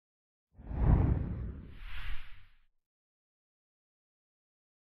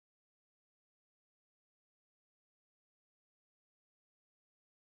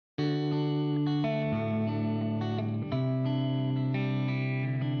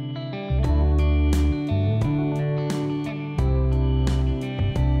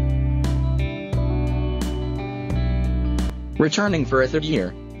Returning for a third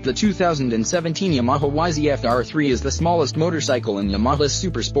year, the 2017 Yamaha YZF R3 is the smallest motorcycle in Yamaha's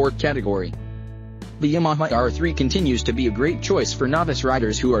supersport category. The Yamaha R3 continues to be a great choice for novice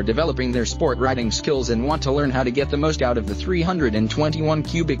riders who are developing their sport riding skills and want to learn how to get the most out of the 321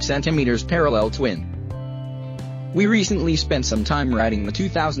 cubic centimeters parallel twin. We recently spent some time riding the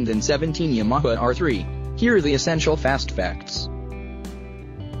 2017 Yamaha R3. Here are the essential fast facts.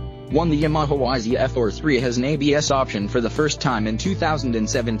 1. The Yamaha YZF R3 has an ABS option for the first time in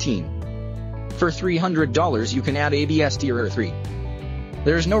 2017. For $300 you can add ABS to your R3.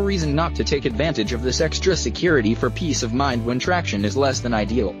 There's no reason not to take advantage of this extra security for peace of mind when traction is less than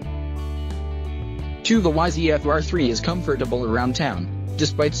ideal. 2. The YZF R3 is comfortable around town,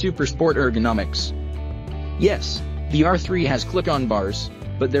 despite supersport ergonomics. Yes, the R3 has clip-on bars,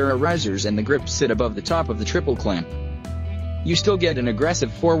 but there are risers and the grips sit above the top of the triple clamp. You still get an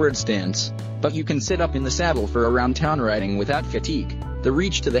aggressive forward stance, but you can sit up in the saddle for around town riding without fatigue. The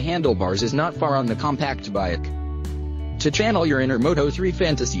reach to the handlebars is not far on the compact bike. To channel your inner Moto3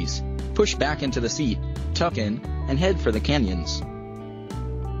 fantasies, push back into the seat, tuck in, and head for the canyons.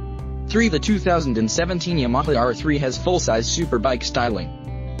 3. The 2017 Yamaha R3 has full-size superbike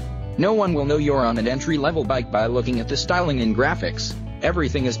styling. No one will know you're on an entry-level bike by looking at the styling and graphics.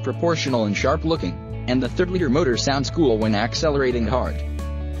 Everything is proportional and sharp-looking, and the 3-liter motor sounds cool when accelerating hard.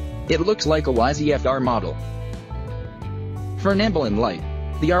 It looks like a YZF R model. For nimble and light,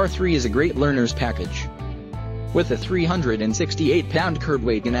 the R3 is a great learner's package. With a 368-pound curb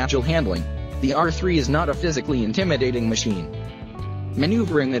weight and agile handling, the R3 is not a physically intimidating machine.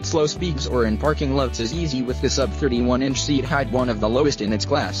 Maneuvering at slow speeds or in parking lots is easy with the sub-31-inch seat height, one of the lowest in its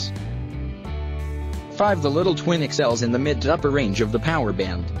class. 5. The little twin excels in the mid to upper range of the power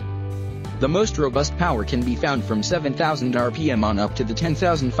band. The most robust power can be found from 7,000 RPM on up to the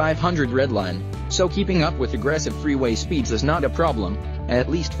 10,500 redline, so keeping up with aggressive freeway speeds is not a problem, at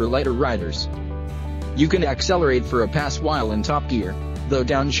least for lighter riders. You can accelerate for a pass while in top gear, though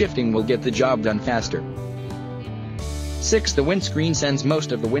downshifting will get the job done faster. 6. The windscreen sends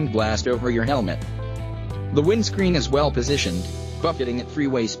most of the wind blast over your helmet. The windscreen is well positioned, buffeting at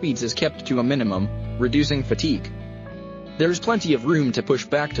freeway speeds is kept to a minimum, reducing fatigue. There's plenty of room to push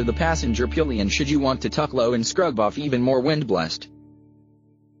back to the passenger pillion should you want to tuck low and scrub off even more wind blast.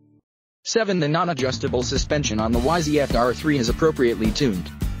 7. The non-adjustable suspension on the YZF R3 is appropriately tuned.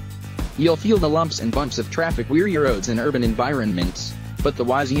 You'll feel the lumps and bumps of traffic-weary roads in urban environments, but the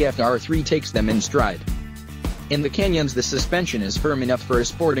YZF R3 takes them in stride. In the canyons the suspension is firm enough for a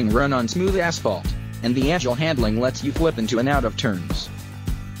sporting run on smooth asphalt, and the agile handling lets you flip into and out of turns.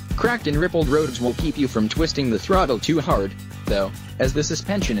 Cracked and rippled roads will keep you from twisting the throttle too hard, though, as the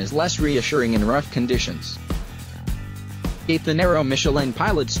suspension is less reassuring in rough conditions. 8. The narrow Michelin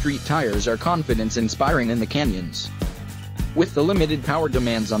Pilot Street tires are confidence-inspiring in the canyons. With the limited power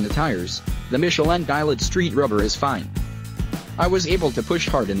demands on the tires, the Michelin Pilot Street rubber is fine. I was able to push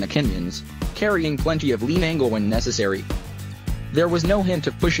hard in the canyons, carrying plenty of lean angle when necessary. There was no hint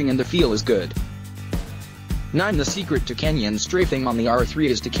of pushing and the feel is good. 9. The secret to canyon strafing on the R3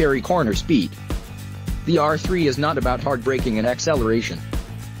 is to carry corner speed. The R3 is not about hard braking and acceleration.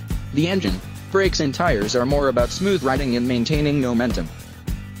 The engine, brakes and tires are more about smooth riding and maintaining momentum.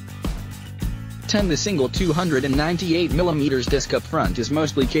 10. The single 298mm disc up front is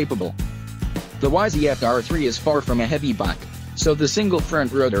mostly capable. The YZF R3 is far from a heavy bike, so the single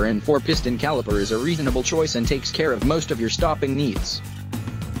front rotor and 4-piston caliper is a reasonable choice and takes care of most of your stopping needs.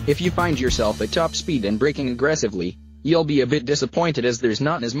 If you find yourself at top speed and braking aggressively, you'll be a bit disappointed as there's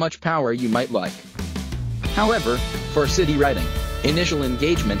not as much power you might like. However, for city riding, initial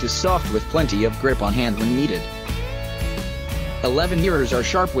engagement is soft with plenty of grip on hand when needed. 11. Mirrors are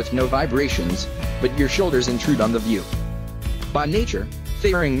sharp with no vibrations, but your shoulders intrude on the view. By nature,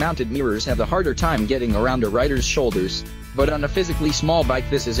 fairing-mounted mirrors have a harder time getting around a rider's shoulders, but on a physically small bike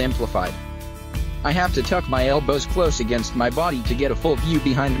this is amplified. I have to tuck my elbows close against my body to get a full view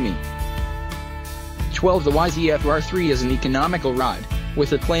behind me. 12. The YZF R3 is an economical ride,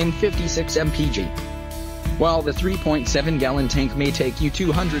 with a claimed 56 mpg. While the 3.7-gallon tank may take you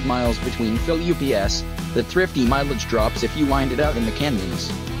 200 miles between fill UPS, the thrifty mileage drops if you wind it out in the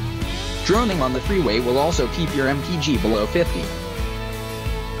canyons. Droning on the freeway will also keep your mpg below 50.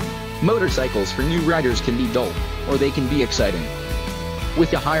 Motorcycles for new riders can be dull, or they can be exciting.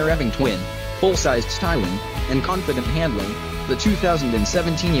 With a high-revving twin, full-sized styling, and confident handling, the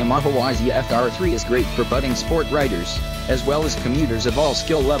 2017 Yamaha YZF R3 is great for budding sport riders, as well as commuters of all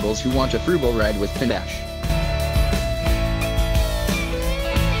skill levels who want a frugal ride with panache.